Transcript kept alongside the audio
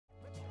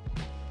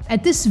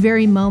At this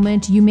very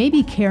moment, you may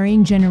be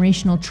carrying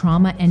generational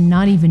trauma and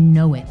not even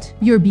know it.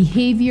 Your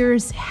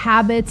behaviors,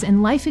 habits,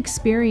 and life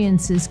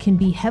experiences can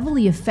be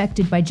heavily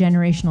affected by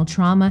generational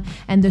trauma,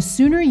 and the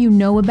sooner you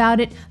know about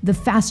it, the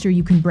faster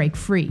you can break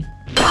free.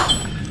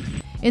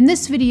 In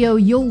this video,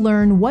 you'll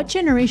learn what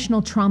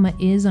generational trauma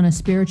is on a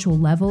spiritual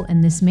level,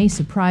 and this may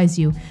surprise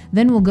you.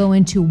 Then we'll go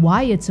into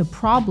why it's a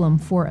problem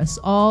for us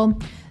all.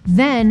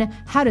 Then,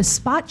 how to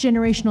spot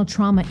generational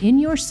trauma in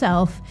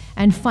yourself.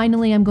 And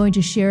finally, I'm going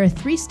to share a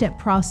 3-step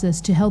process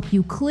to help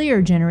you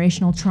clear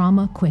generational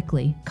trauma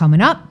quickly.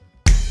 Coming up.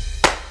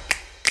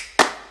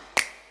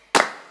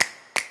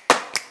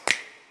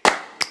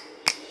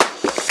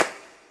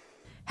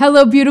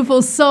 Hello,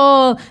 beautiful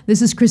soul.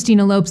 This is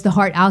Christina Lopes, the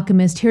Heart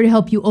Alchemist, here to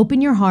help you open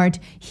your heart,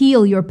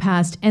 heal your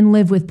past, and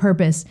live with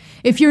purpose.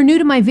 If you're new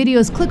to my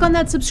videos, click on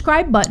that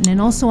subscribe button and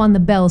also on the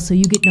bell so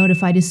you get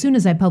notified as soon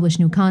as I publish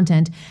new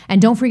content.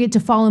 And don't forget to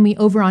follow me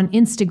over on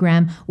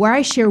Instagram, where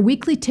I share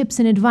weekly tips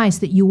and advice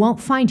that you won't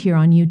find here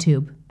on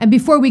YouTube. And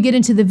before we get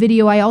into the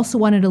video, I also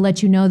wanted to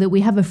let you know that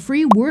we have a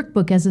free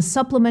workbook as a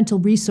supplemental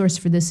resource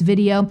for this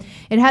video.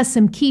 It has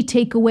some key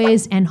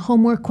takeaways and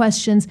homework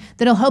questions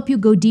that'll help you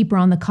go deeper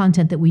on the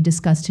content that we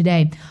discussed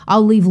today.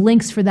 I'll leave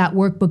links for that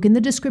workbook in the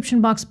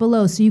description box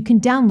below so you can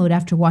download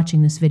after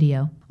watching this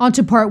video. On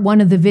to part 1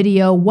 of the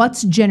video,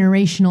 what's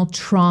generational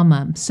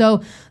trauma?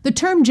 So the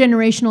term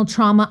generational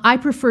trauma, I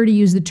prefer to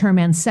use the term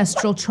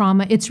ancestral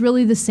trauma. It's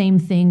really the same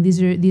thing.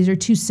 These are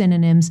two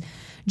synonyms.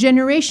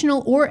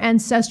 Generational or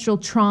ancestral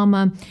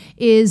trauma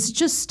is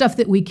just stuff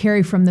that we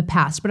carry from the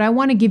past, but I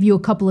want to give you a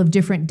couple of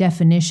different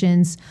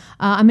definitions.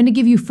 I'm going to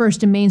give you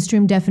first a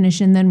mainstream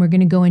definition, then we're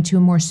going to go into a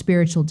more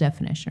spiritual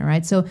definition, all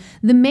right? So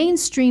the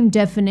mainstream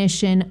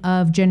definition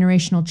of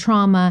generational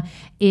trauma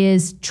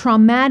is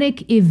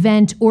traumatic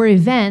event or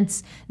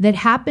events that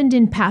happened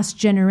in past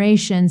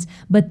generations,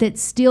 but that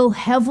still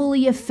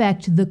heavily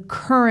affect the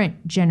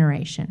current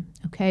generation,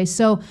 okay?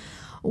 So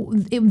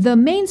the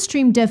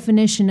mainstream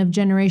definition of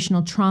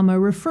generational trauma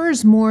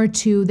refers more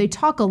to, they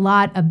talk a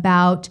lot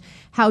about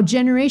how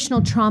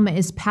generational trauma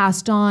is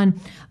passed on,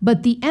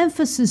 but the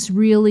emphasis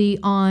really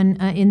on,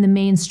 in the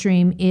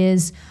mainstream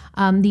is,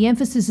 the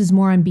emphasis is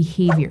more on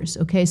behaviors,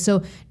 okay?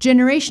 So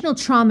generational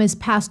trauma is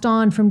passed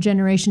on from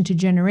generation to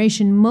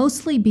generation,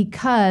 mostly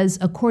because,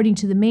 according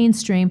to the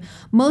mainstream,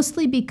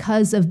 mostly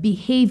because of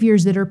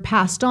behaviors that are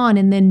passed on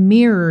and then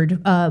mirrored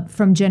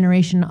from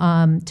generation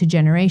to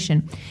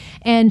generation.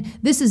 And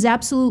this is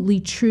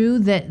absolutely true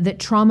that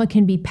trauma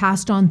can be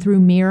passed on through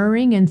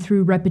mirroring and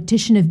through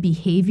repetition of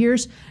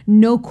behaviors,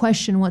 no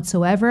question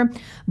whatsoever.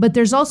 But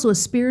there's also a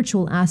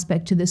spiritual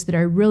aspect to this that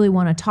I really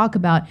want to talk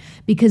about,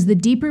 because the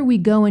deeper we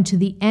go into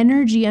the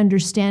energy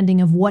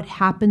understanding of what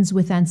happens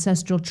with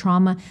ancestral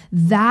trauma,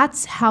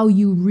 that's how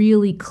you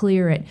really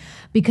clear it.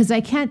 Because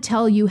I can't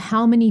tell you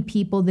how many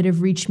people that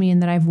have reached me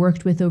and that I've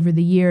worked with over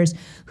the years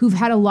who've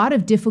had a lot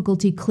of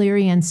difficulty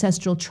clearing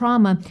ancestral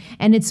trauma,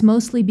 and it's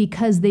mostly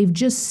because they've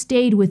just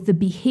stayed with the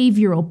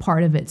behavioral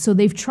part of it. So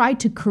they've tried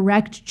to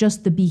correct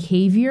just the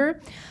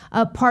behavior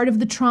part of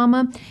the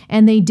trauma,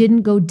 and they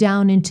didn't go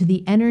down into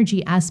the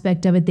energy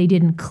aspect of it. They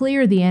didn't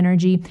clear the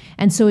energy.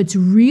 And so it's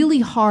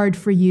really hard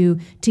for you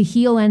to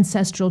heal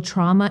ancestral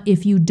trauma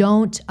if you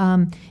don't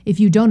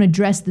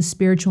address the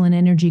spiritual and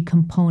energy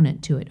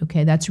component to it.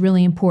 Okay, that's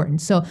really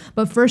important. So,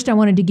 but first I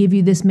wanted to give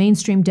you this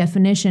mainstream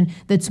definition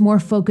that's more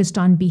focused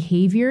on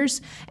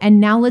behaviors.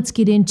 And now let's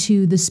get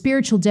into the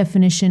spiritual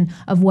definition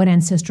of what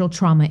ancestral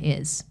trauma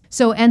is.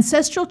 So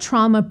ancestral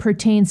trauma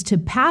pertains to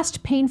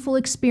past painful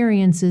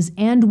experiences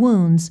and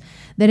wounds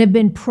that have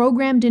been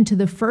programmed into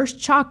the first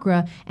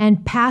chakra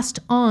and passed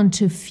on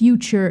to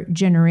future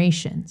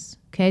generations.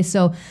 Okay,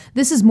 so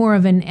this is more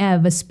of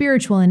a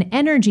spiritual and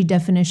energy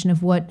definition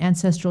of what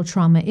ancestral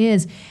trauma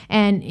is.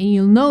 And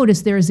you'll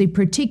notice there is a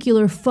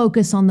particular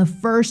focus on the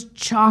first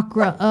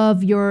chakra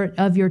of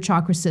your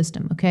chakra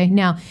system. Okay,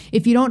 now,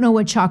 if you don't know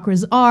what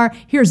chakras are,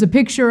 here's a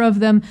picture of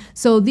them.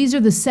 So these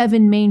are the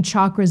 7 main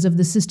chakras of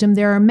the system.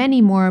 There are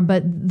many more,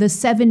 but the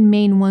 7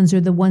 main ones are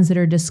the ones that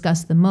are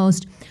discussed the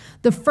most.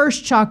 The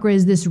first chakra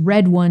is this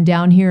red one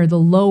down here,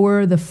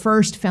 the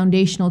first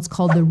foundational. It's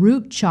called the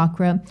root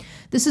chakra.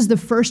 This is the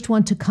first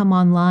one to come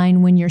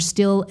online when you're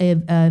still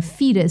a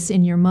fetus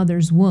in your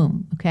mother's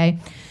womb, okay?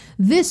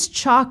 This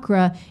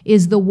chakra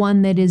is the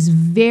one that is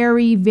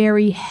very,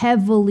 very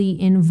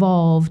heavily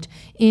involved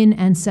in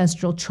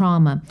ancestral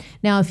trauma.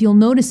 Now, if you'll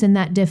notice in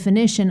that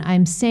definition,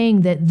 I'm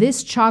saying that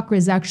this chakra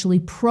is actually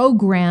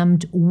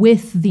programmed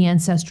with the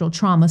ancestral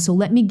trauma. So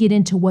let me get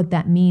into what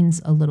that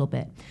means a little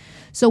bit.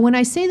 So when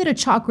I say that a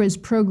chakra is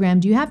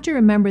programmed, you have to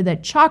remember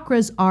that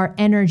chakras are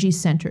energy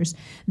centers.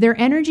 They're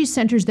energy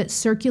centers that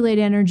circulate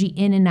energy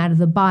in and out of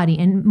the body.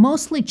 And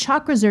mostly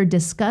chakras are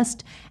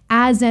discussed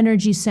as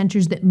energy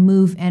centers that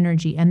move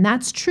energy. And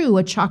that's true,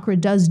 a chakra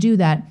does do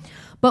that.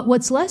 But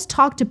what's less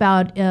talked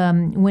about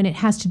when it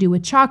has to do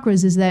with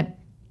chakras is that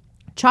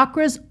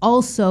chakras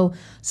also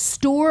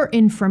store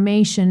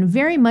information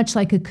very much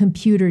like a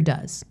computer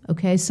does.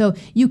 Okay, so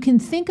you can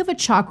think of a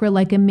chakra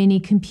like a mini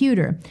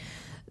computer.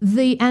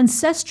 the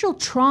ancestral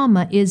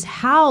trauma is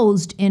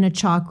housed in a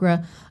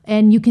chakra,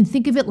 and you can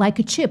think of it like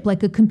a chip,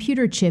 like a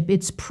computer chip.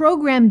 It's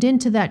programmed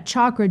into that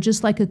chakra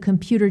just like a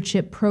computer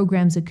chip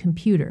programs a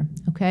computer,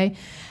 okay?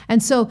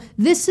 And so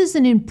this is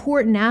an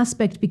important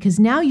aspect, because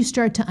now you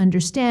start to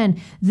understand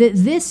that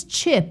this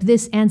chip,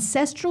 this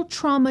ancestral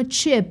trauma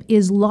chip,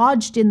 is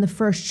lodged in the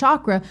first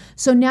chakra.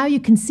 So now you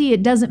can see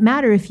it doesn't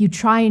matter if you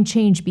try and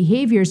change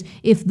behaviors.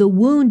 If the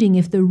wounding,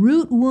 if the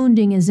root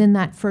wounding is in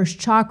that first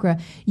chakra,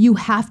 you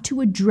have to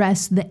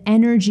address the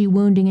energy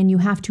wounding, and you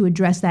have to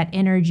address that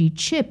energy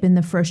chip in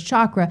the first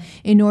chakra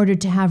in order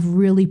to have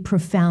really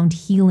profound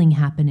healing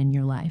happen in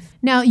your life.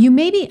 Now, you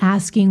may be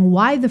asking,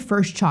 why the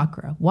first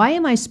chakra? Why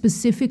am I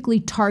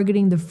specifically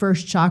targeting the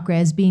first chakra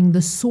as being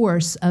the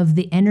source of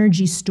the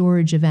energy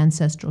storage of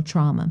ancestral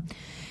trauma?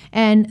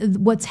 And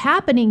what's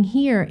happening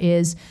here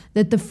is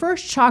that the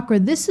first chakra,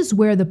 this is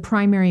where the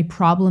primary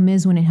problem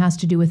is when it has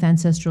to do with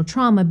ancestral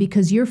trauma,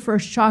 because your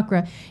first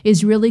chakra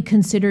is really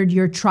considered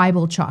your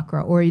tribal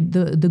chakra, or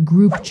the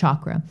group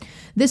chakra.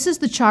 This is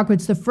the chakra,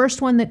 it's the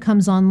first one that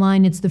comes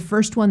online. It's the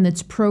first one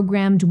that's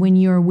programmed when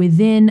you're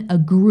within a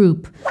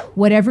group,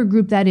 whatever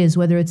group that is,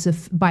 whether it's a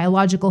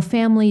biological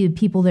family, the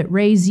people that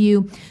raise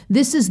you.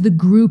 This is the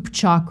group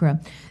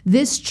chakra.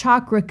 This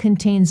chakra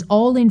contains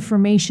all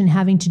information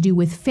having to do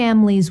with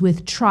families,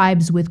 with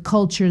tribes, with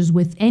cultures,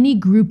 with any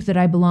group that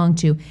I belong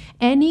to.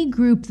 Any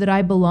group that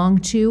I belong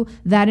to,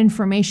 that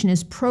information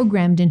is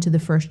programmed into the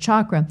first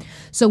chakra.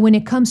 So when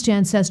it comes to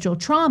ancestral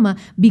trauma,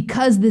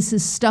 because this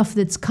is stuff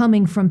that's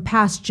coming from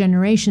past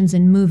generations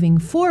and moving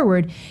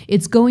forward,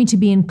 it's going to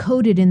be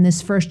encoded in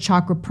this first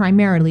chakra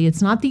primarily.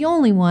 It's not the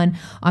only one.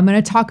 I'm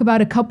going to talk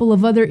about a couple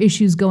of other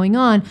issues going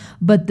on,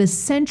 but the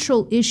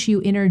central issue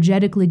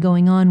energetically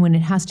going on when it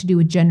has to do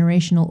with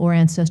generational or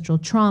ancestral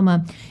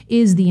trauma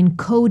is the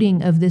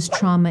encoding of this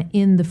trauma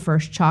in the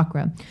first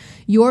chakra.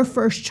 Your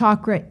first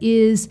chakra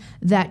is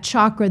that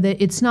chakra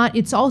that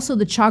it's also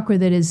the chakra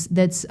that's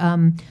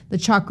the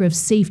chakra of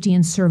safety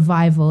and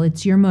survival.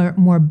 It's your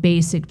more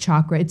basic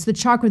chakra. It's the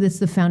chakra that's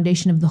the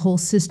foundation of the whole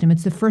system.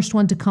 It's the first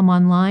one to come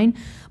online,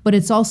 but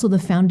it's also the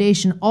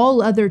foundation.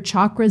 All other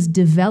chakras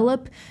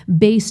develop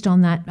based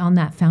on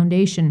that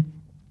foundation.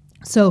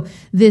 So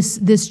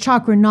this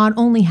chakra not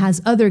only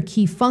has other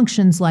key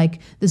functions,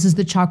 like this is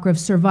the chakra of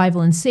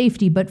survival and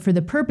safety, but for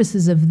the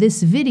purposes of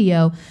this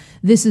video,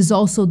 this is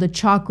also the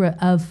chakra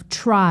of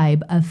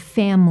tribe, of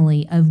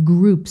family, of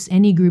groups,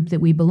 any group that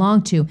we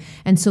belong to.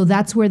 And so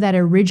that's where that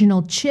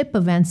original chip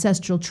of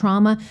ancestral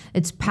trauma,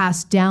 it's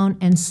passed down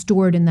and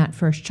stored in that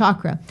first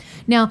chakra.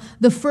 Now,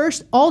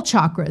 all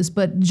chakras,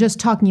 but just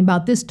talking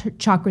about this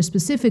chakra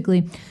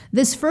specifically,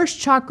 this first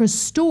chakra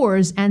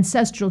stores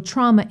ancestral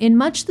trauma in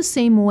much the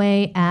same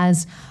way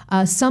as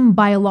some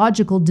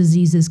biological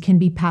diseases can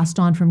be passed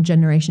on from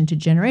generation to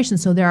generation.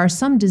 So there are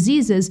some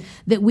diseases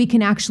that we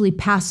can actually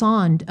pass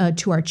on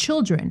to our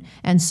children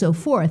and so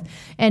forth.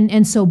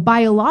 And so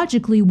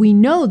biologically, we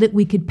know that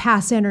we could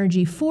pass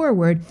energy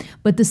forward,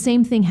 but the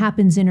same thing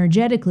happens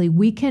energetically.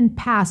 We can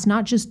pass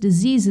not just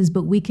diseases,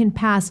 but we can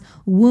pass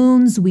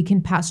wounds, we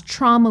can pass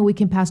trauma, we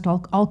can pass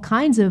all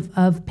kinds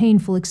of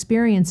painful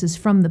experiences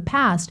from the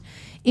past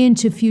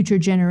into future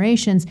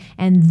generations.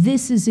 And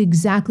this is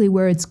exactly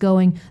where it's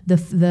going.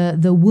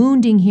 The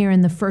wounding here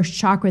in the first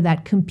chakra,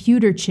 that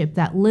computer chip,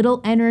 that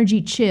little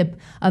energy chip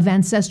of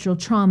ancestral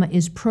trauma,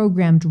 is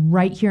programmed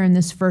right here in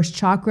this first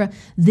chakra.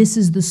 This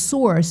is the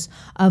source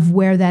of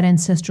where that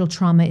ancestral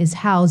trauma is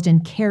housed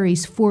and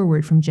carries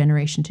forward from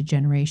generation to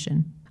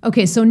generation.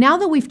 Okay, so now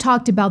that we've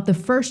talked about the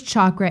first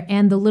chakra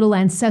and the little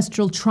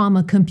ancestral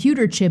trauma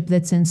computer chip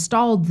that's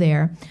installed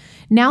there,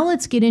 now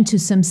let's get into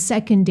some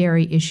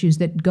secondary issues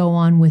that go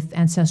on with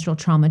ancestral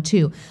trauma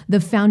too. The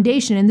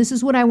foundation, and this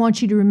is what I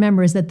want you to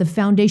remember, is that the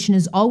foundation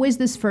is always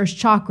this first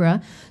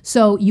chakra.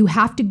 So you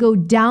have to go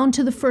down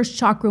to the first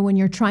chakra when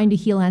you're trying to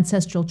heal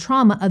ancestral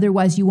trauma,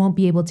 otherwise you won't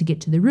be able to get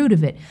to the root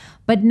of it.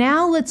 But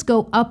now let's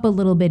go up a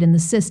little bit in the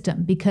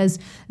system, because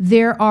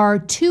there are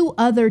two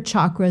other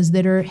chakras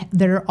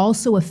that are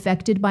also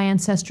affected by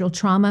ancestral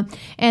trauma,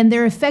 and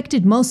they're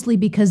affected mostly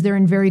because they're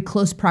in very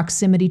close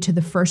proximity to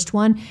the first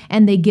one,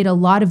 and they get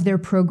a lot of their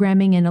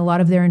programming and a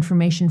lot of their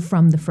information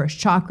from the first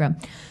chakra.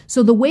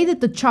 So the way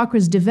that the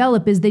chakras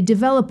develop is they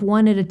develop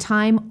one at a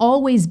time,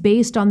 always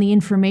based on the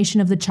information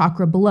of the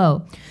chakra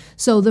below.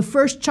 So the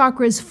first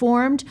chakra is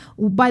formed.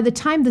 By the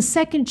time the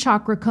second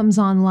chakra comes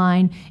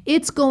online,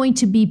 it's going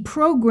to be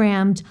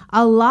programmed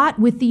a lot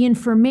with the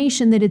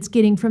information that it's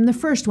getting from the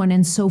first one,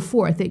 and so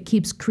forth. It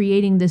keeps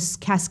creating this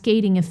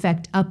cascading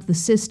effect up the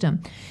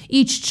system.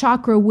 Each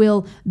chakra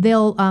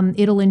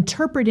it'll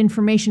interpret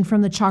information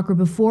from the chakra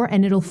before,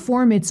 and it'll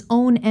form its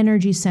own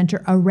energy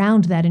center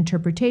around that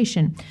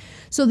interpretation.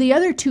 So the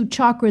other two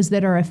chakras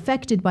that are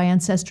affected by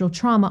ancestral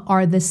trauma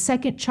are the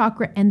second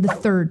chakra and the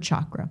third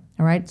chakra.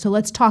 All right, so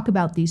let's talk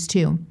about these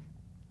two.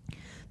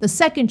 The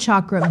second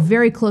chakra,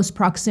 very close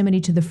proximity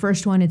to the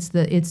first one,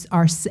 it's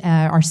our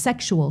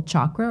sexual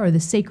chakra, or the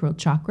sacral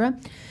chakra.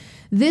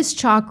 This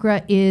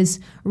chakra is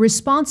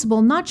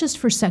responsible not just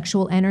for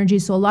sexual energy.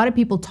 So a lot of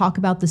people talk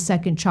about the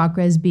second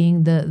chakra as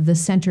being the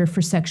center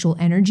for sexual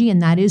energy,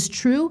 and that is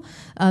true.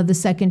 The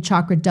second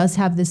chakra does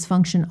have this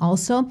function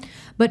also.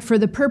 But for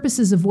the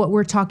purposes of what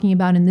we're talking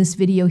about in this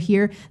video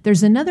here,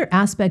 there's another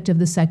aspect of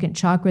the second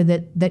chakra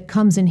that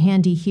comes in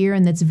handy here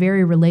and that's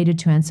very related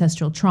to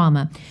ancestral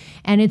trauma.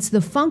 And it's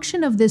the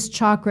function of this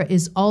chakra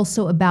is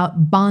also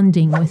about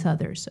bonding with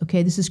others.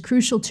 Okay, this is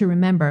crucial to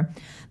remember.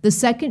 The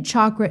second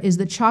chakra is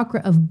the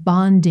chakra of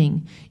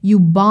bonding. You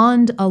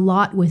bond a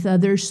lot with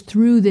others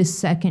through this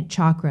second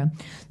chakra.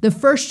 The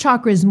first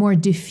chakra is more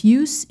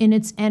diffuse in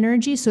its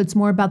energy, so it's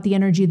more about the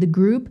energy of the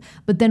group.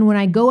 But then when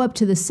I go up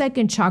to the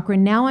second chakra,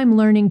 now I'm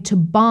learning to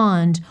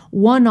bond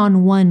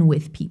one-on-one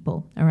with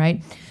people, all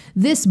right?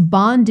 This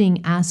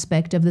bonding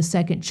aspect of the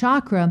second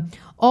chakra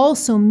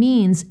also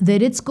means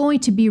that it's going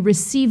to be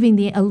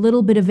receiving a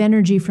little bit of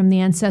energy from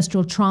the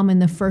ancestral trauma in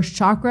the first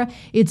chakra.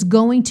 It's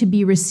going to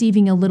be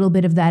receiving a little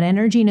bit of that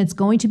energy, and it's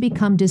going to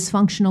become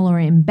dysfunctional or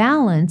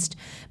imbalanced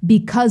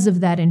because of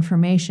that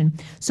information.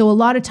 So a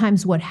lot of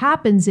times what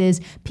happens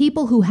is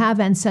people who have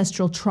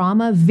ancestral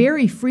trauma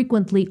very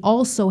frequently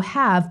also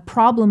have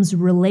problems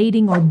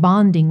relating or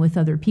bonding with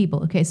other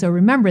people. Okay, so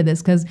remember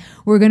this, because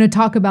we're going to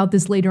talk about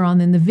this later on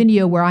in the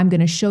video where I'm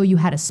going to show you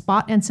how to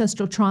spot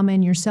ancestral trauma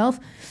in yourself.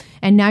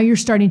 And now you're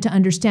starting to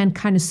understand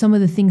kind of some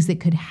of the things that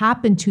could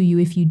happen to you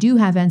if you do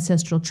have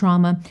ancestral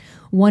trauma.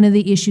 One of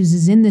the issues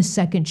is in this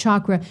second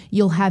chakra,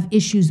 you'll have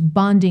issues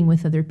bonding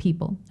with other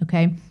people,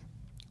 okay?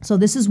 So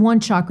this is one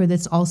chakra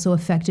that's also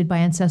affected by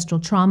ancestral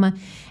trauma.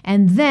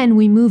 And then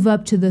we move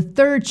up to the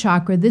third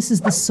chakra. This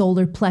is the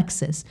solar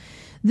plexus.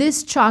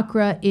 This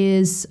chakra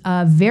is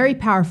a very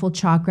powerful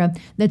chakra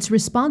that's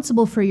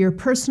responsible for your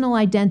personal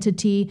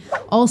identity,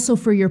 also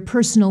for your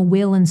personal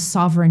will and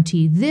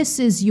sovereignty. This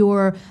is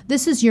your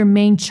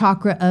main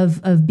chakra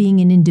of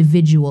being an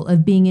individual,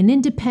 of being an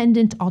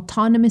independent,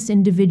 autonomous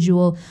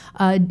individual,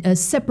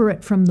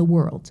 separate from the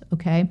world,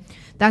 okay?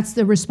 That's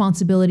the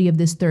responsibility of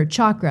this third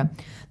chakra.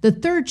 The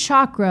third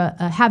chakra,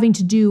 having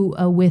to do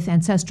with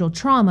ancestral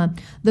trauma,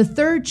 the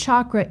third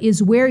chakra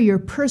is where your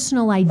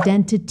personal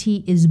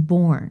identity is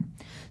born.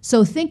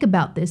 So think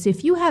about this.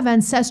 If you have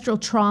ancestral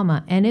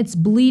trauma and it's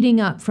bleeding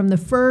up from the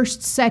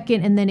first,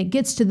 second, and then it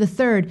gets to the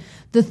third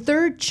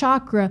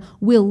chakra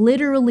will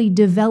literally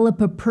develop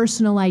a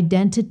personal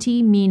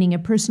identity, meaning a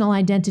personal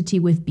identity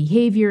with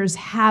behaviors,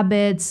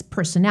 habits,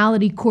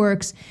 personality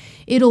quirks.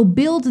 It'll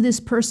build this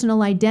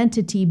personal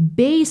identity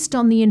based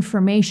on the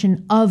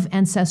information of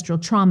ancestral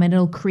trauma, and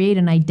it'll create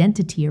an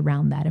identity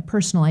around that, a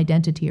personal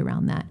identity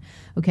around that.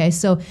 Okay,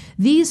 so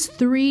these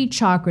three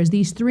chakras,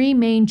 these three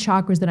main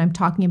chakras that I'm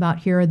talking about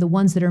here are the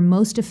ones that are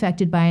most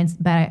affected by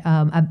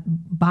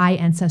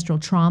ancestral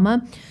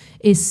trauma.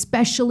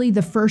 Especially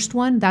the first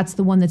one, that's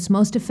the one that's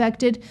most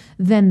affected.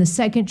 Then the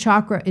second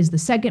chakra is the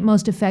second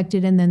most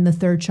affected, and then the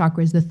third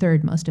chakra is the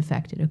third most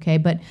affected, okay?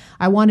 But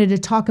I wanted to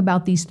talk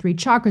about these three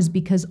chakras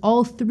because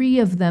all three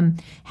of them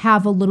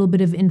have a little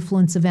bit of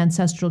influence of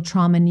ancestral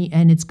trauma,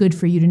 and it's good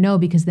for you to know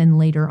because then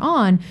later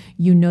on,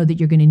 you know that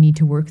you're going to need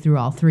to work through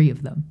all three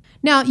of them.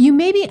 Now, you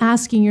may be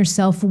asking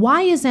yourself,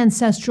 why is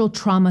ancestral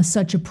trauma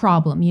such a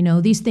problem? You know,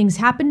 these things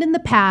happened in the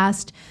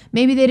past.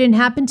 Maybe they didn't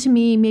happen to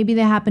me. Maybe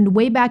they happened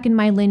way back in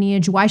my lineage.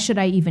 Why should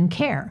I even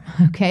care?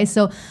 Okay,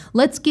 so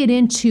let's get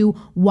into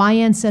why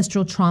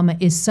ancestral trauma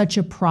is such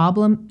a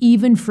problem,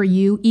 even for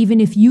you, even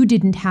if you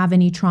didn't have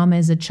any trauma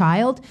as a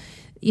child.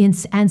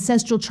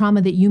 Ancestral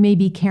trauma that you may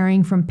be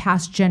carrying from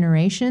past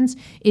generations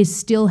is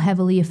still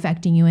heavily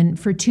affecting you, and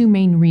for two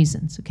main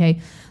reasons, okay?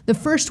 The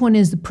first one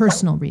is the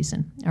personal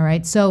reason, all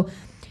right? So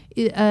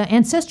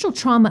ancestral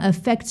trauma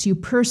affects you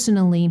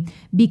personally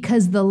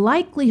because the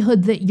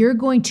likelihood that you're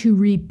going to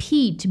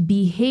repeat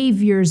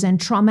behaviors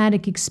and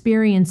traumatic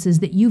experiences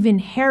that you've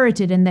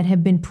inherited and that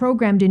have been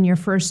programmed in your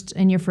first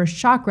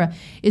chakra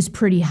is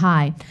pretty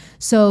high.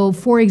 So,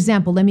 for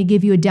example, let me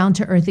give you a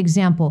down-to-earth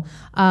example.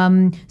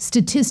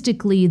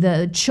 Statistically,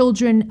 the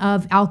children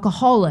of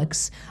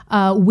alcoholics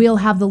will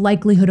have the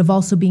likelihood of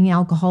also being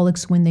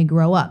alcoholics when they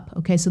grow up.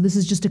 Okay, so this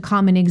is just a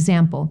common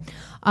example.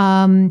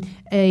 A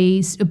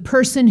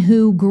person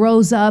who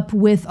grows up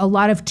with a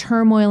lot of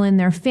turmoil in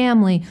their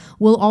family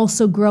will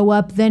also grow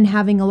up then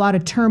having a lot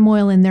of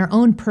turmoil in their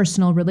own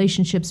personal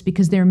relationships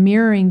because they're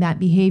mirroring that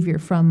behavior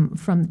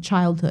from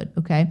childhood,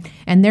 okay?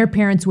 And their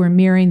parents were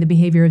mirroring the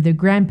behavior of their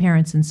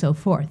grandparents and so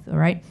forth, all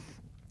right?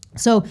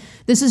 So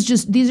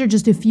these are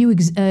just a few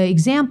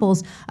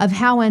examples of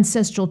how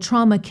ancestral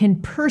trauma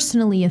can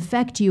personally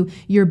affect you,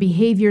 your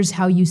behaviors,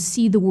 how you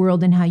see the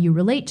world, and how you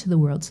relate to the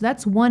world. So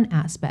that's one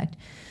aspect.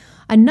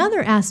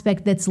 Another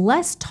aspect that's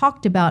less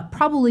talked about,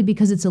 probably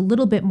because it's a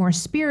little bit more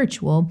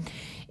spiritual,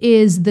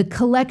 is the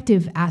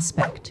collective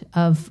aspect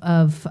of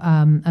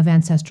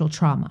ancestral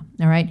trauma,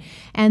 all right?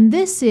 And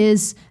this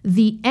is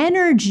the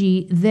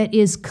energy that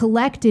is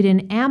collected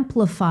and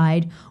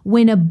amplified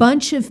when a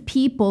bunch of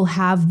people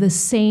have the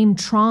same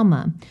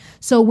trauma.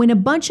 So when a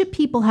bunch of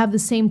people have the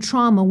same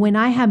trauma, when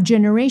I have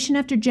generation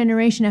after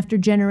generation after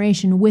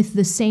generation with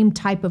the same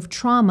type of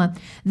trauma,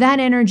 that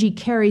energy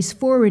carries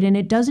forward, and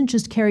it doesn't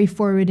just carry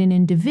forward in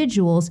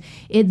individuals,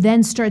 it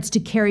then starts to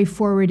carry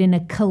forward in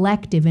a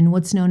collective, in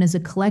what's known as a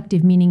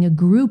collective, meaning a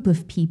group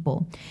of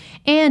people.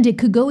 And it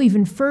could go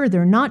even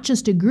further, not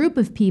just a group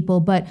of people,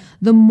 but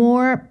the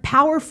more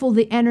powerful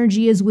the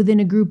energy is within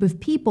a group of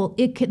people,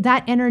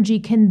 that energy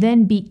can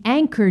then be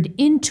anchored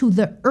into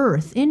the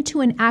earth,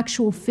 into an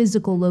actual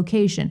physical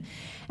location.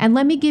 And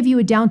let me give you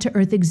a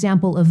down-to-earth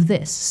example of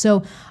this.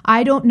 So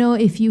I don't know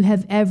if you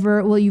have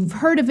ever, well, you've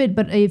heard of it,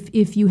 but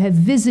if you have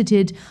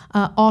visited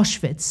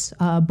Auschwitz,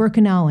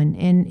 Birkenau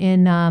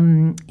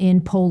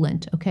in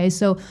Poland, okay?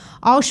 So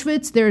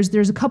Auschwitz,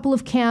 there's a couple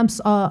of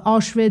camps,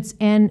 Auschwitz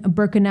and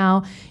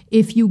Birkenau.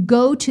 If you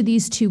go to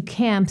these two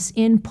camps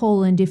in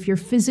Poland, if you're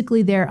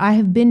physically there, I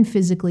have been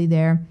physically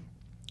there,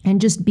 and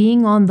just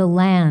being on the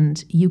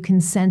land, you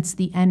can sense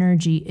the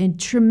energy, a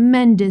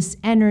tremendous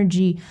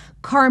energy,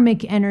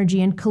 karmic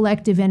energy and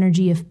collective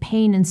energy of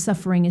pain and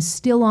suffering is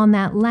still on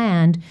that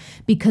land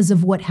because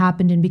of what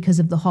happened and because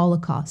of the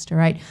Holocaust, all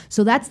right?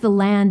 So that's the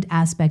land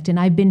aspect, and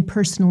I've been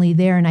personally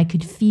there, and I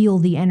could feel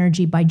the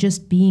energy by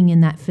just being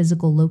in that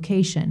physical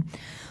location.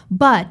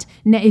 But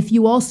now, if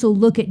you also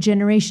look at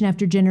generation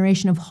after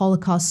generation of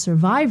Holocaust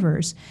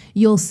survivors,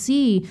 you'll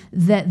see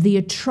that the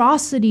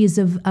atrocities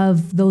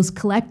of those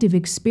collective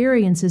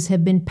experiences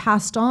have been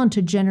passed on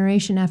to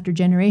generation after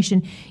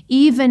generation,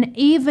 even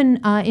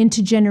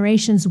into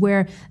generations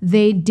where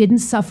they didn't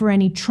suffer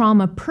any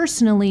trauma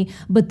personally,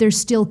 but they're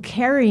still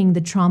carrying the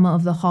trauma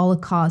of the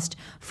Holocaust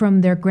from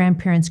their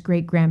grandparents,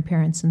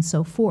 great-grandparents, and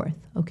so forth.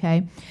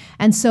 Okay?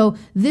 And so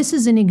this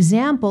is an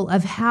example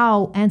of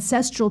how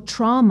ancestral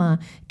trauma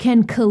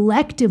can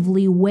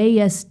collectively weigh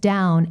us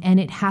down, and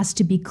it has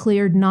to be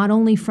cleared not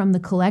only from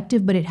the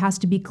collective, but it has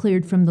to be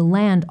cleared from the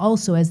land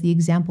also, as the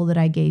example that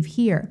I gave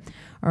here.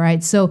 All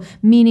right, so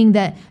meaning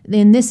that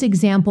in this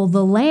example,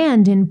 the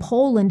land in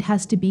Poland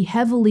has to be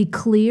heavily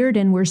cleared,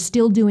 and we're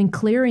still doing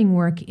clearing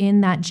work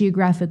in that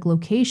geographic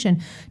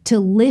location to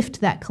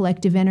lift that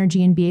collective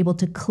energy and be able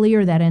to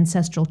clear that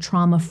ancestral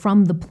trauma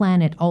from the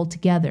planet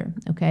altogether,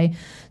 okay?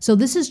 So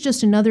this is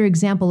just another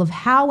example of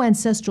how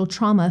ancestral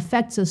trauma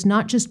affects us,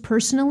 not just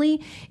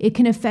personally, it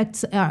can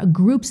affect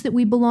groups that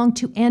we belong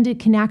to, and it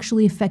can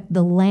actually affect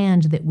the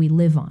land that we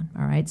live on,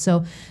 all right?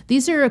 So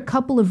these are a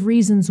couple of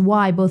reasons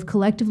why, both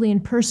collectively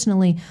and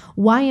personally,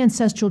 why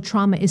ancestral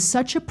trauma is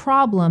such a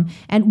problem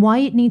and why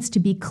it needs to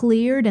be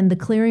cleared, and the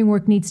clearing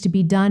work needs to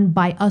be done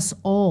by us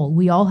all.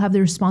 We all have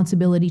the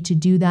responsibility to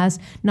do that,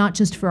 not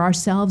just for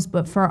ourselves,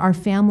 but for our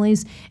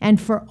families and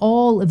for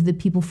all of the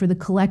people, for the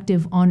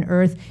collective on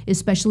Earth,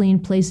 especially in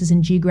places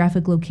and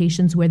geographic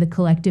locations where the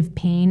collective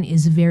pain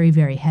is very,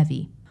 very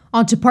heavy.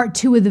 On to part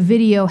 2 of the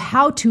video,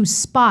 how to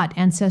spot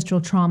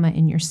ancestral trauma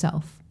in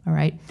yourself, all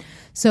right?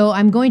 So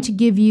I'm going to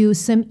give you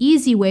some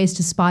easy ways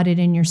to spot it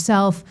in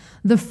yourself.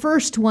 The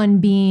first one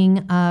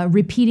being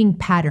repeating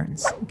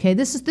patterns. Okay,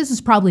 this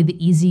is probably the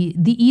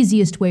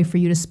easiest way for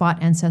you to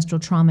spot ancestral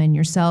trauma in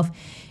yourself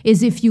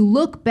is if you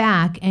look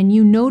back and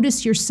you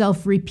notice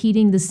yourself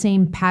repeating the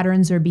same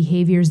patterns or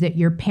behaviors that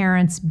your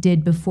parents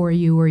did before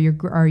you, or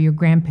your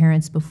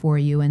grandparents before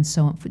you, and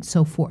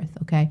so forth.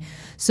 Okay,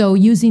 so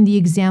using the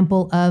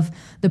example of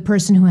the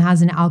person who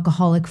has an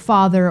alcoholic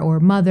father or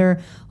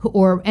mother,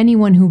 or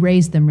anyone who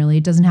raised them,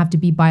 really. It doesn't have to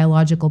be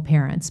biological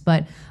parents,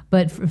 but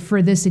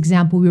for this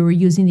example, we were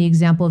using the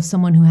example of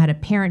someone who had a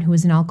parent who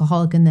was an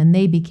alcoholic and then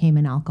they became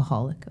an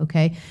alcoholic,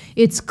 okay?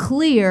 It's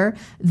clear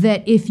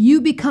that if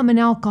you become an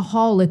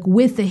alcoholic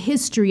with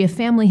a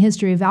family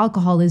history of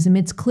alcoholism,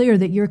 it's clear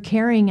that you're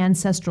carrying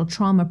ancestral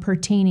trauma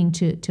pertaining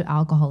to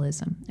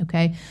alcoholism,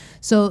 okay?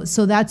 So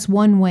that's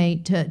one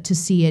way to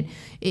see it,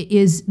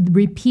 is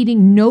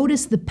repeating.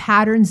 Notice the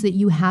patterns that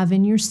you have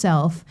in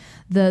yourself,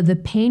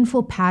 the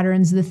painful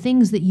patterns, the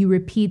things that you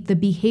repeat, the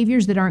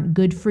behaviors that aren't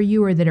good for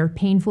you or that are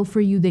painful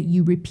for you that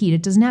you repeat.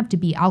 It doesn't have to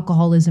be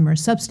alcoholism or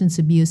substance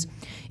abuse.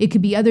 It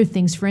could be other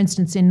things. For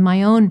instance, in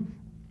my own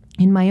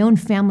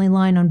family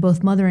line on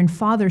both mother and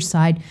father's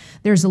side,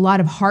 there's a lot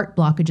of heart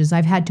blockages.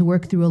 I've had to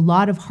work through a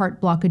lot of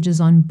heart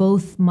blockages on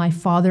both my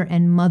father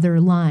and mother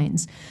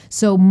lines.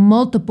 So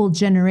multiple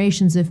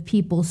generations of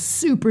people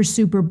super,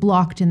 super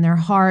blocked in their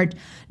heart,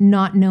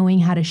 not knowing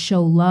how to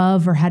show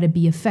love or how to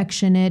be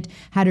affectionate,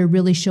 how to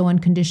really show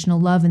unconditional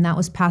love. And that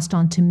was passed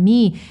on to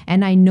me.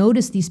 And I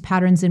noticed these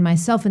patterns in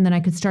myself, and then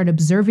I could start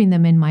observing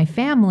them in my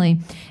family.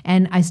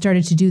 And I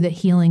started to do the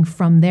healing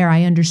from there.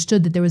 I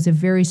understood that there was a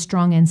very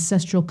strong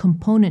ancestral component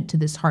component to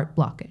this heart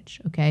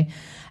blockage, okay?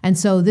 And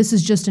so this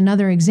is just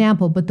another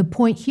example, but the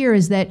point here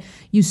is that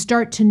you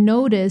start to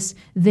notice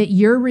that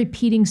you're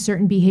repeating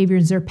certain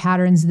behaviors or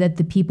patterns that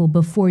the people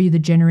before you, the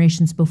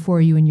generations before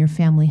you in your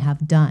family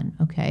have done,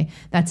 okay?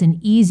 That's an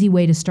easy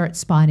way to start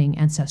spotting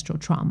ancestral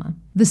trauma.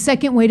 The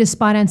second way to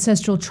spot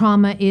ancestral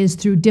trauma is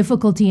through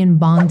difficulty in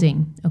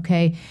bonding,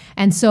 okay?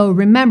 And so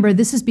remember,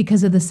 this is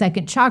because of the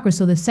second chakra.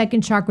 So the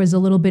second chakra is a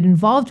little bit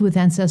involved with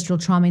ancestral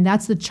trauma, and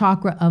that's the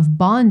chakra of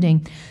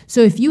bonding.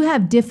 So if you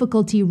have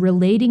difficulty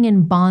relating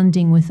and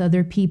bonding with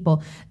other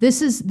people,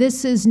 this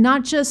is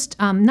not just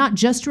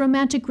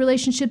romantic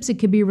relationships. It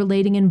could be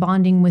relating and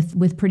bonding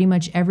with pretty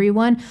much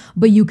everyone,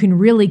 but you can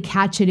really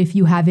catch it if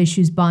you have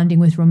issues bonding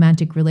with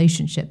romantic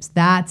relationships.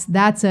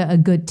 That's a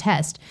good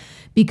test.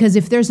 Because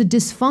if there's a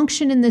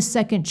dysfunction in this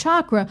second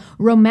chakra,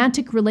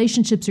 romantic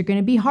relationships are going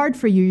to be hard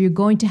for you. You're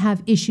going to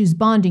have issues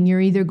bonding. You're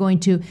either going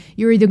to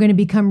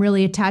become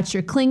really attached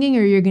or clinging,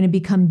 or you're going to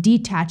become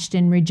detached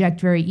and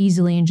reject very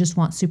easily and just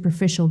want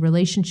superficial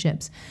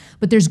relationships.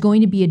 But there's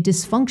going to be a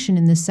dysfunction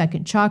in this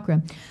second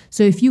chakra.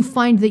 So if you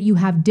find that you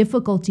have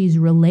difficulties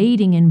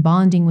relating and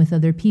bonding with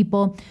other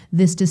people,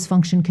 this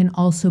dysfunction can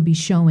also be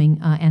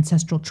showing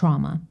ancestral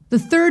trauma. The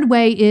third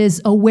way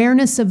is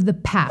awareness of the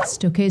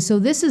past. Okay, so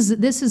this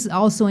is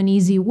also an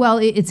easy, well,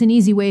 it's an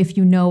easy way if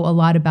you know a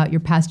lot about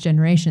your past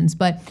generations,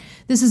 but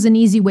this is an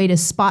easy way to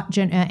spot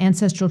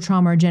ancestral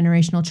trauma or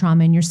generational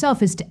trauma in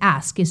yourself, is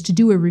to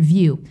do a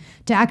review,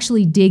 to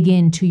actually dig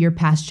into your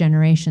past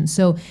generations.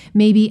 So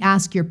maybe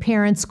ask your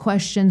parents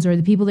questions, or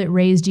the people that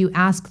raised you,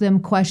 ask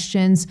them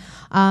questions,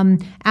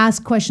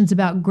 ask questions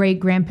about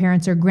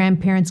great-grandparents or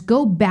grandparents.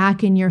 Go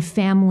back in your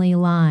family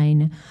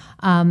line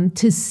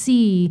to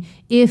see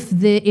if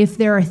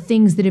there are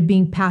things that are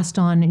being passed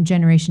on in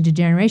generation to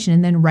generation,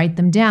 and then write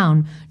them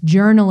down,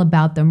 journal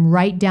about them,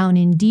 write down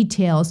in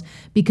details,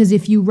 because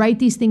if you write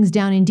these things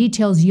down in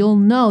details, you'll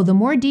know, the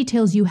more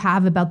details you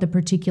have about the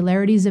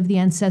particularities of the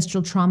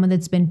ancestral trauma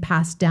that's been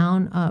passed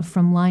down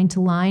from line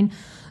to line,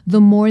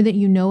 the more that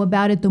you know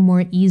about it, the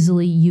more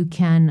easily you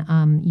can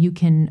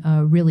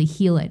really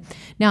heal it.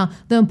 Now,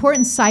 the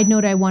important side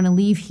note I want to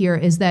leave here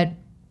is that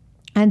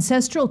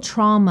ancestral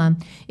trauma,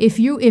 if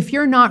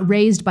you're not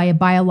raised by a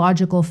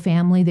biological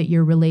family that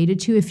you're related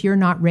to, if you're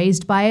not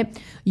raised by it,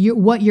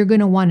 what you're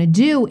going to want to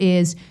do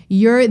is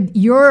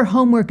your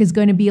homework is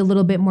going to be a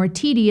little bit more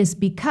tedious,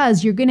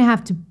 because you're going to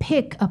have to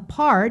pick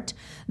apart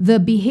the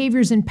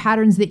behaviors and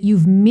patterns that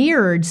you've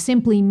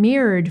simply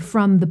mirrored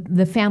from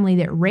the family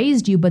that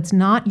raised you, but it's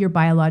not your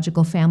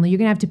biological family. You're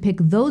going to have to pick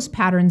those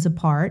patterns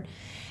apart.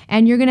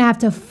 And you're going to have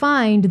to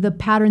find the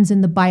patterns in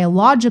the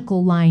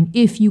biological line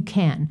if you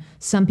can.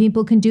 Some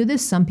people can do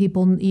this. Some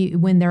people,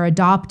 when they're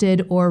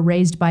adopted or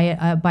raised by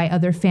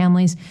other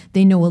families,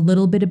 they know a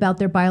little bit about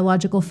their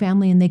biological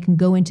family and they can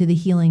go into the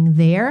healing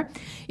there.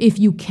 If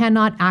you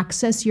cannot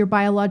access your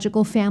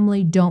biological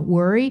family, don't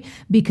worry,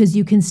 because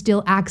you can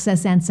still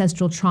access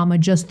ancestral trauma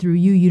just through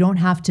you. You don't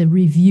have to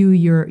review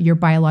your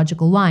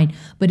biological line.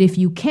 But if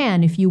you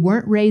can, if you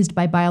weren't raised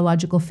by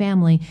biological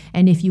family,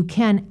 and if you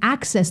can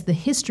access the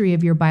history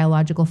of your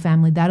biological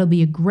family, that'll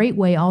be a great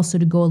way also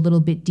to go a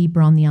little bit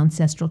deeper on the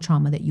ancestral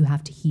trauma that you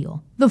have to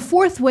heal. The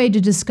fourth way to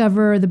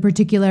discover the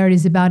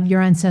particularities about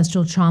your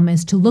ancestral trauma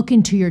is to look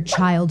into your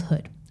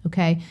childhood,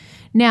 okay?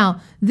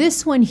 Now,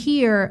 this one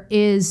here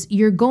is,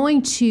 you're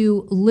going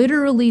to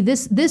literally,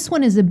 this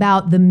one is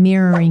about the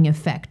mirroring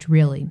effect,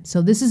 really.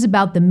 So this is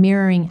about the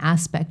mirroring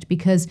aspect,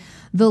 because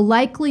the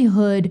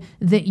likelihood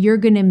that you're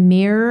going to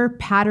mirror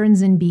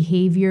patterns and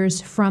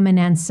behaviors from an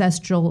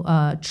ancestral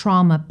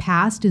trauma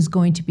past is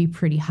going to be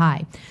pretty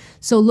high.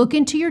 So look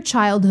into your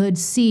childhood,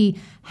 see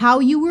how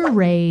you were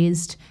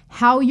raised,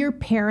 how your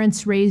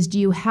parents raised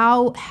you,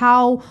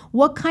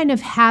 what kind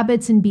of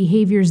habits and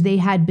behaviors they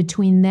had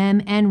between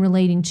them and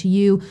relating to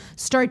you.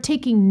 Start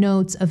taking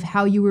notes of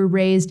how you were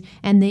raised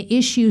and the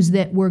issues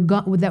that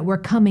were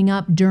coming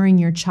up during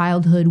your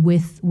childhood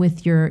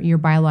with your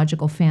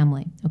biological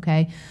family,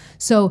 okay?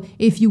 So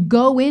if you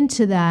go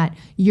into that,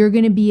 you're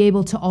going to be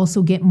able to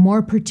also get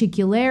more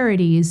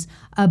particularities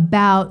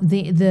about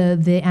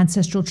the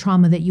ancestral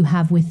trauma that you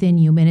have within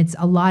you. And it's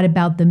a lot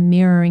about the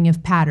mirroring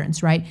of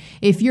patterns, right?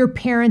 If your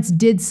parents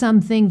did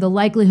something, the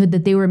likelihood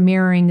that they were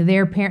mirroring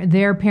their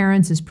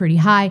parents is pretty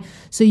high.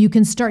 So you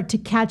can start to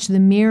catch the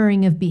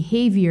mirroring of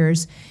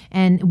behaviors.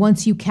 And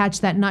once you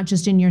catch that, not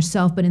just in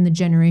yourself, but in the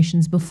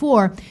generations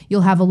before,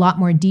 you'll have a lot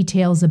more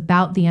details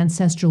about the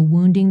ancestral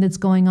wounding that's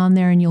going on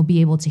there, and you'll be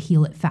able to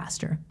heal it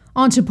faster.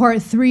 On to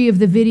part 3 of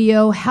the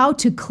video, how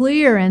to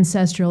clear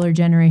ancestral or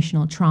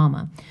generational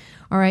trauma.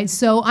 All right,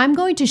 so I'm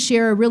going to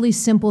share a really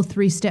simple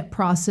 3-step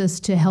process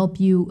to help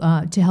you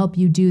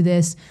do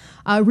this.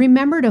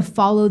 Remember to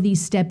follow these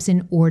steps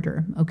in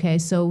order, okay?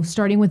 So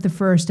starting with the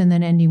first and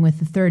then ending with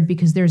the third,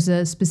 because there's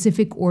a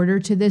specific order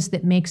to this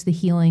that makes the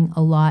healing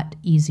a lot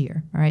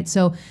easier, all right?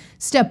 So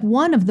step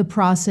 1 of the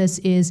process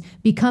is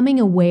becoming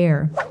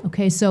aware,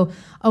 okay? So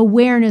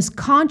awareness,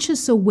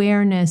 conscious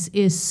awareness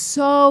is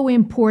so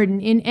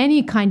important in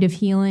any kind of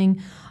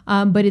healing.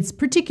 But it's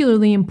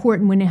particularly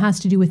important when it has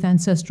to do with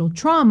ancestral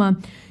trauma,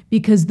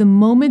 because the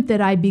moment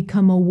that I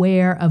become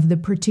aware of the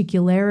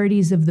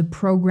particularities of the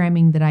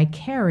programming that I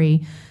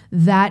carry,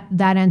 that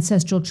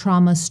ancestral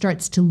trauma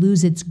starts to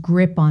lose its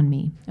grip on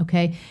me,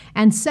 okay?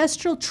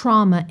 Ancestral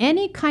trauma,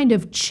 any kind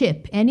of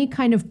chip, any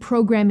kind of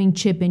programming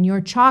chip in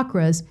your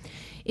chakras,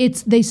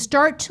 they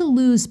start to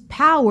lose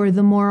power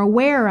the more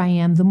aware I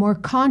am, the more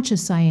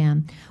conscious I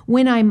am.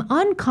 When I'm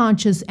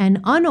unconscious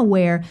and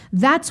unaware,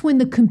 that's when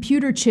the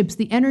computer chips,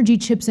 the energy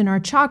chips in our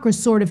chakras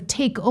sort of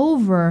take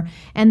over,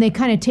 and they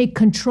kind of take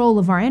control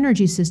of our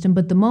energy system.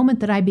 But the moment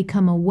that I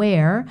become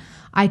aware,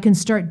 I can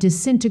start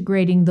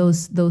disintegrating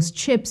those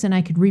chips, and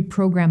I could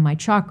reprogram my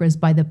chakras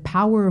by the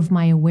power of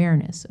my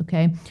awareness,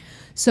 okay?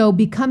 So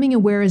becoming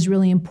aware is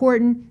really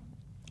important.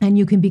 And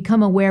you can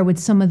become aware with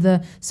some of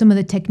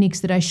the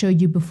techniques that I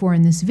showed you before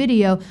in this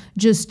video,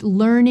 just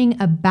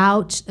learning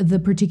about the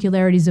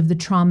particularities of the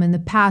trauma in the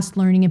past,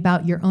 learning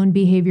about your own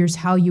behaviors,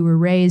 how you were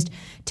raised.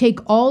 Take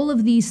all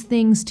of these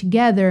things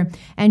together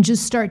and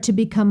just start to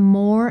become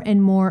more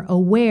and more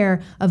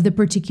aware of the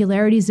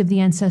particularities of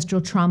the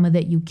ancestral trauma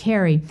that you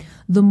carry.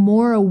 The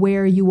more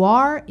aware you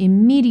are,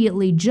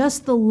 immediately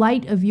just the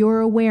light of your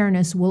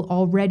awareness will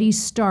already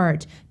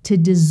start to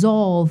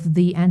dissolve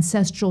the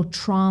ancestral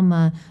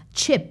trauma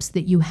chips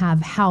that you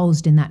have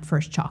housed in that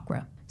first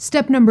chakra.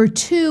 Step number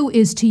 2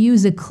 is to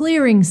use a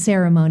clearing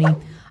ceremony.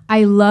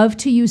 I love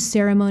to use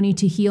ceremony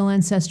to heal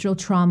ancestral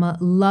trauma.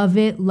 Love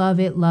it, love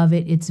it, love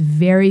it. It's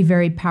very,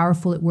 very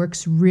powerful. It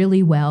works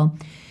really well.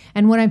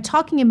 And what I'm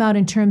talking about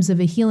in terms of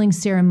a healing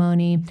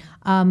ceremony,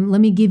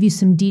 let me give you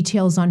some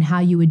details on how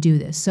you would do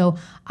this. So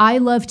I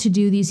love to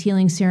do these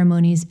healing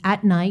ceremonies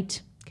at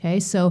night. Okay,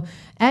 so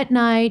at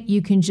night,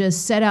 you can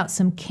just set out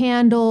some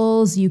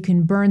candles, you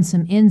can burn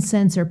some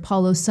incense or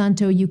Palo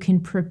Santo, you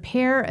can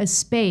prepare a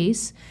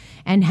space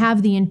and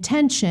have the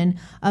intention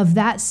of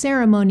that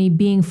ceremony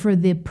being for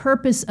the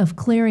purpose of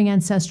clearing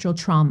ancestral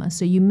trauma.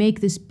 So you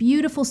make this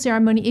beautiful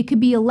ceremony. It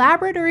could be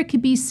elaborate or it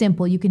could be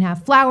simple. You can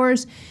have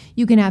flowers,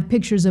 you can have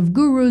pictures of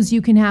gurus,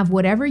 you can have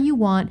whatever you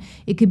want.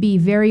 It could be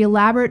very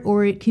elaborate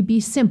or it could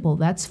be simple.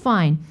 That's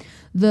fine.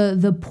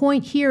 The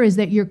point here is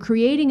that you're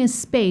creating a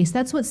space.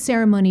 That's what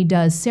ceremony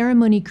does.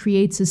 Ceremony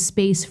creates a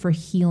space for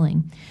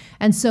healing.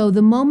 And so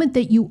the moment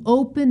that you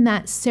open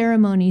that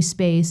ceremony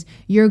space,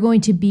 you're going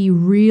to be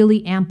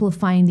really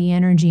amplifying the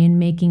energy and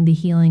making the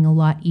healing a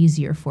lot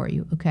easier for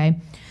you, okay?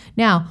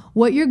 Now,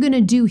 what you're going to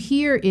do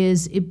here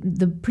is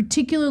the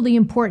particularly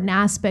important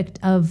aspect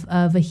of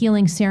a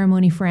healing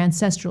ceremony for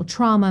ancestral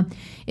trauma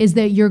is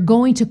that you're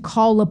going to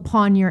call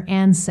upon your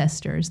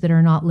ancestors that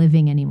are not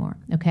living anymore,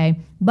 okay?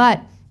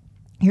 But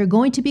you're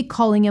going to be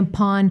calling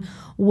upon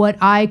what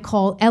I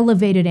call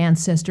elevated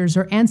ancestors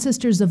or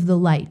ancestors of the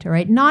light, all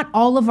right? Not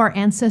all of our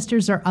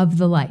ancestors are of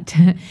the light.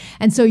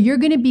 And so you're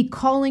going to be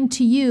calling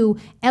to you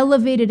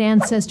elevated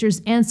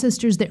ancestors,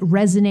 ancestors that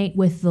resonate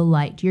with the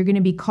light. You're going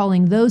to be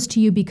calling those to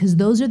you because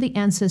those are the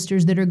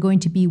ancestors that are going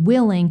to be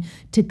willing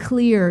to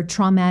clear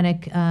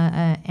traumatic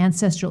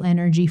ancestral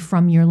energy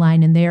from your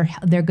line, and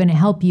they're going to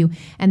help you,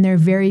 and they're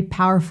very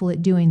powerful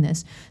at doing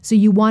this. So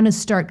you want to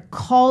start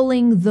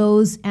calling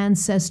those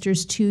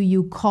ancestors to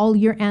you, call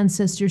your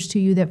ancestors to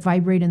you that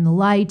vibrate in the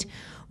light.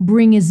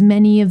 Bring as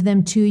many of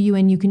them to you,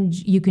 and you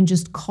can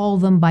just call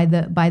them by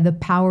the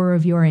power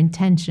of your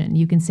intention.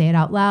 You can say it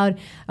out loud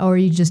or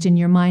you just in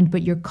your mind,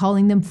 but you're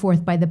calling them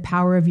forth by the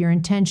power of your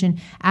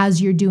intention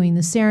as you're doing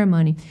the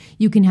ceremony.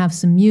 You can have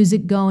some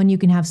music going, you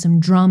can have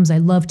some drums. I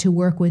love to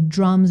work with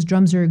drums.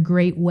 Drums are a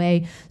great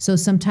way. So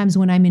sometimes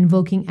when I'm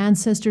invoking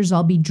ancestors,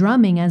 I'll be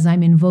drumming as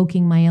I'm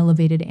invoking my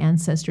elevated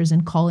ancestors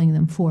and calling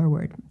them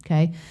forward,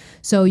 okay?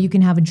 So you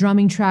can have a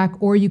drumming track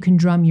or you can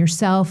drum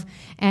yourself,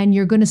 and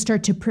you're going to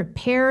start to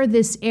prepare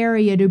this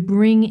area to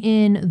bring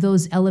in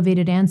those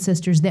elevated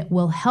ancestors that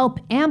will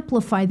help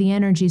amplify the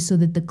energy so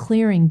that the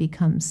clearing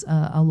becomes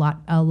a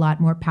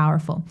lot more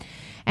powerful.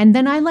 And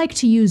then I like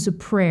to use a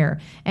prayer,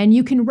 and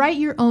you can write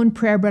your own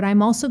prayer, but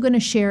I'm also going to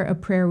share a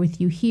prayer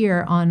with you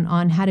here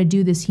on how to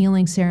do this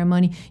healing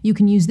ceremony. You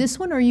can use this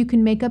one or you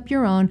can make up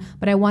your own,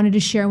 but I wanted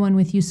to share one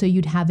with you so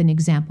you'd have an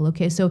example.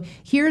 Okay, so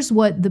here's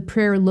what the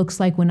prayer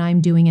looks like when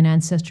I'm doing an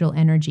ancestral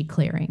energy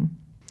clearing.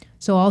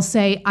 So I'll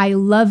say, I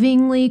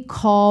lovingly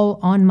call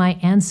on my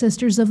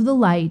ancestors of the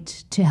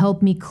light to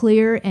help me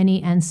clear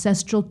any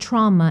ancestral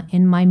trauma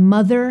in my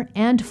mother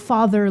and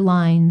father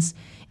lines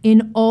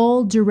in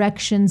all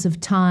directions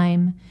of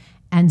time,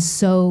 and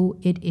so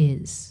it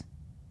is,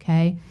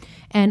 okay?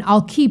 And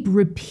I'll keep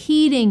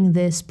repeating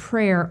this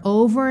prayer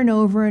over and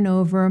over and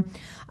over.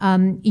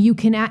 You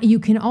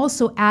can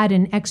also add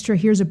an extra,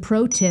 here's a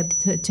pro tip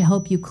to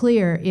help you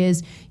clear,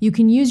 is you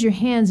can use your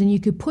hands and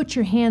you could put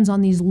your hands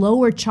on these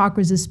lower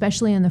chakras,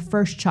 especially in the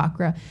first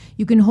chakra.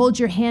 You can hold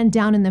your hand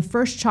down in the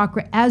first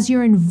chakra as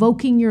you're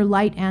invoking your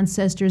light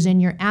ancestors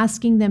and you're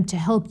asking them to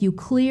help you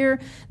clear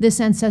this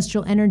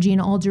ancestral energy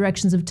in all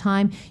directions of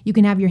time. You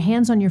can have your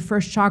hands on your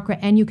first chakra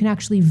and you can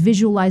actually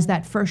visualize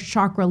that first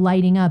chakra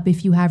lighting up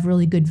if you have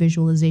really good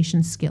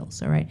visualization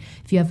skills, all right?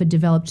 If you have a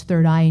developed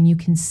third eye and you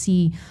can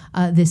see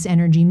the this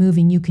energy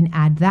moving, you can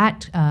add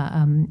that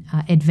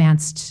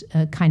advanced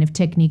kind of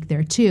technique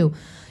there too.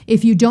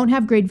 If you don't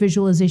have great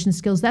visualization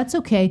skills, that's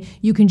okay.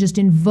 You can just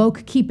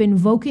keep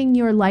invoking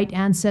your light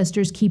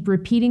ancestors, keep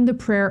repeating the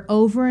prayer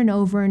over and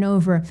over and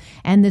over,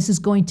 and this is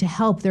going to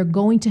help. They're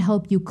going to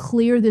help you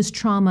clear this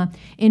trauma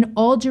in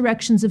all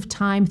directions of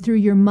time through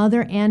your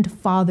mother and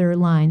father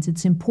lines.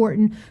 It's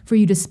important for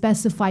you to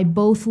specify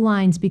both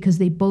lines because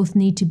they both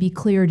need to be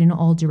cleared in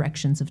all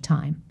directions of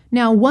time.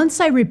 Now, once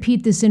I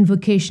repeat this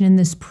invocation and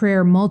this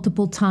prayer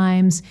multiple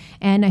times,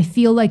 and I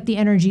feel like the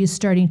energy is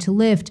starting to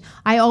lift,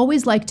 I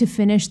always like to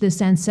finish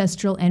this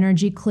ancestral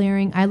energy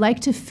clearing. I like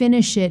to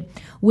finish it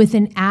with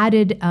an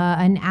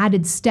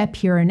added step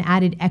here, an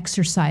added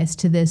exercise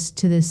to this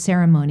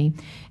ceremony,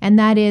 and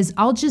that is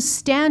I'll just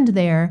stand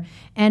there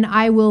and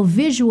I will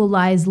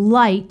visualize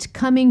light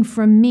coming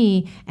from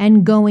me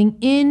and going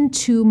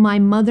into my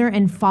mother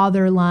and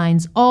father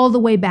lines all the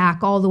way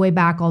back, all the way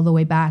back, all the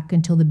way back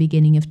until the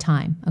beginning of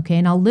time. Okay,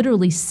 and I'll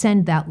literally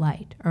send that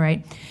light. All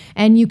right,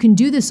 and you can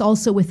do this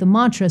also with the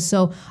mantra.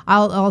 So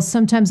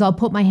sometimes I'll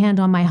put my hand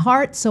on my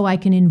heart so I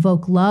can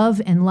invoke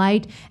love and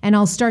light, and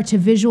I'll start to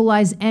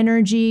visualize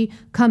energy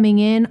coming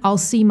in. I'll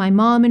see my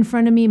mom in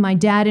front of me, my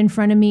dad in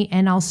front of me,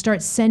 and I'll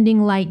start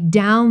sending light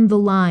down the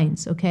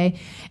lines. Okay,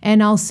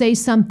 and I'll say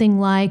something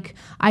like,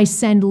 I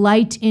send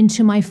light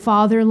into my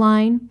father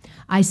line,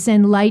 I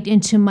send light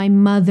into my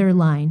mother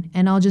line,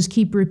 and I'll just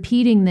keep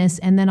repeating this,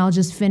 and then I'll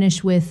just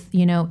finish with,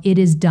 it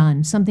is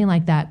done, something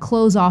like that.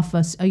 Close off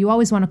us. You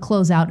always want to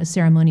close out a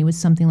ceremony with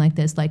something like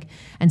this, like,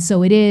 and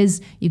so it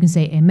is. You can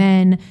say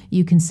amen,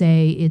 you can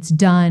say it's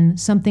done,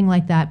 something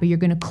like that, but you're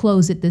going to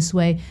close it this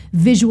way,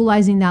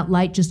 visualizing that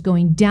light just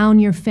going down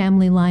your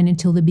family line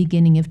until the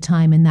beginning of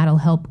time, and that'll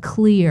help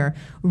clear,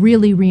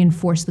 really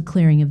reinforce the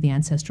clearing of the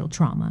ancestral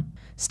trauma.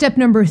 Step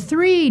number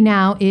 3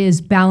 now is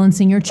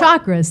balancing your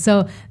chakras.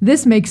 So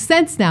this makes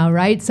sense now,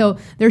 right? So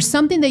there's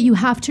something that you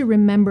have to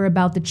remember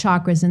about the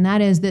chakras, and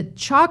that is that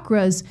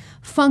chakras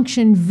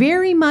function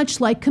very much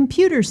like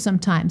computers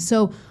sometimes.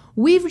 So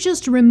we've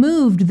just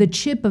removed the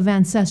chip of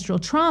ancestral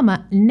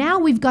trauma. Now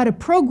we've got to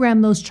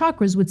program those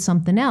chakras with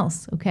something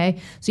else, okay?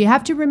 So you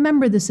have to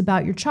remember this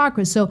about your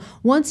chakras. So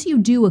once you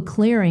do a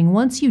clearing,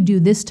 once you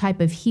do this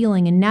type of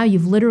healing, and now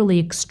you've literally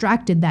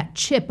extracted that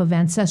chip of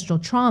ancestral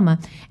trauma,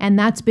 and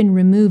that's been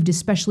removed,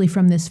 especially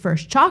from this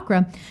first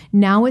chakra,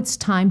 now it's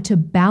time to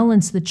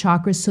balance the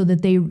chakras so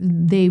that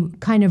they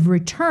kind of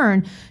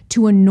return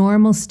to a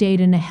normal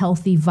state and a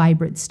healthy,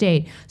 vibrant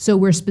state. So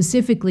we're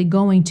specifically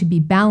going to be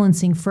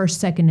balancing first,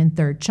 second, and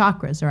third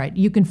chakras, all right?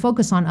 You can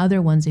focus on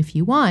other ones if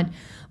you want,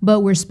 but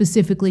we're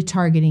specifically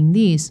targeting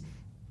these.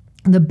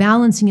 The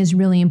balancing is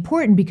really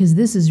important because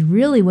this is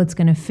really what's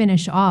going to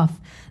finish off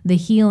the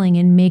healing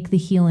and make the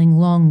healing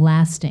long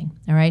lasting.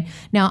 All right.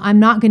 Now, I'm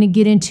not going to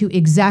get into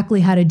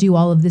exactly how to do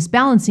all of this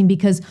balancing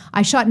because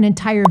I shot an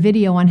entire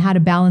video on how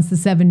to balance the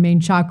 7 main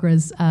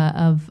chakras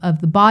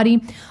of the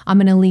body. I'm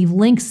going to leave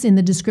links in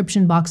the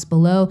description box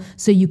below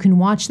so you can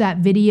watch that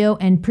video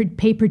and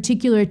pay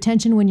particular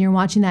attention when you're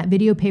watching that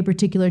video. Pay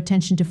particular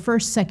attention to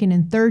first, second,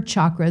 and third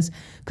chakras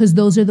because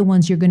those are the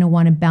ones you're going to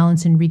want to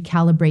balance and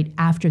recalibrate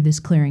after this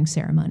clearing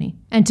ceremony.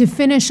 And to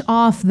finish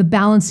off the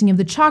balancing of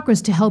the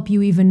chakras to help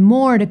you even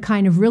more to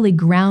kind of really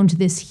ground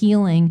this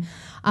healing,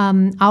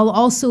 I'll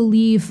also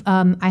leave,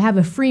 I have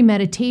a free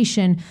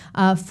meditation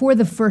for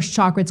the first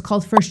chakra. It's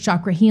called First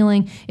Chakra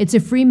Healing. It's a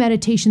free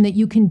meditation that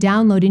you can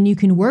download, and you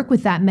can work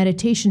with that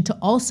meditation to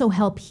also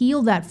help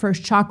heal that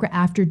first chakra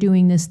after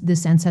doing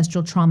this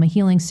ancestral trauma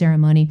healing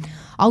ceremony.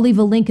 I'll leave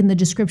a link in the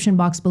description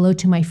box below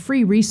to my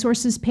free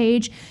resources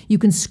page. You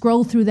can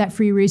scroll through that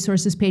free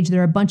resources page. There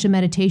are a bunch of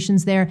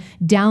meditations there.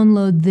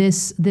 Download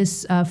this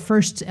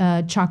first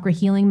chakra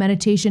healing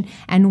meditation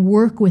and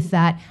work with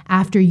that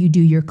after you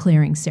do your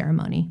clearing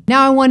ceremony.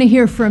 Now I want to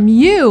hear from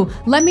you.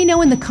 Let me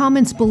know in the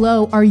comments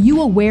below, are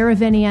you aware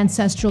of any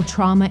ancestral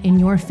trauma in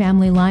your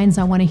family lines?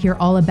 I want to hear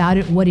all about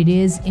it, what it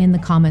is, in the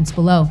comments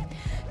below.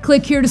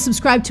 Click here to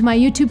subscribe to my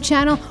YouTube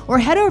channel or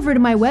head over to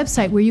my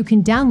website where you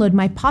can download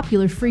my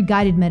popular free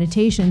guided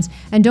meditations.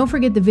 And don't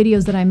forget the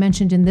videos that I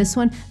mentioned in this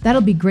one.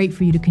 That'll be great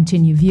for you to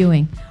continue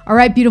viewing. All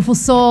right, beautiful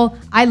soul,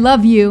 I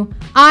love you.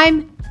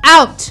 I'm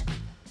out.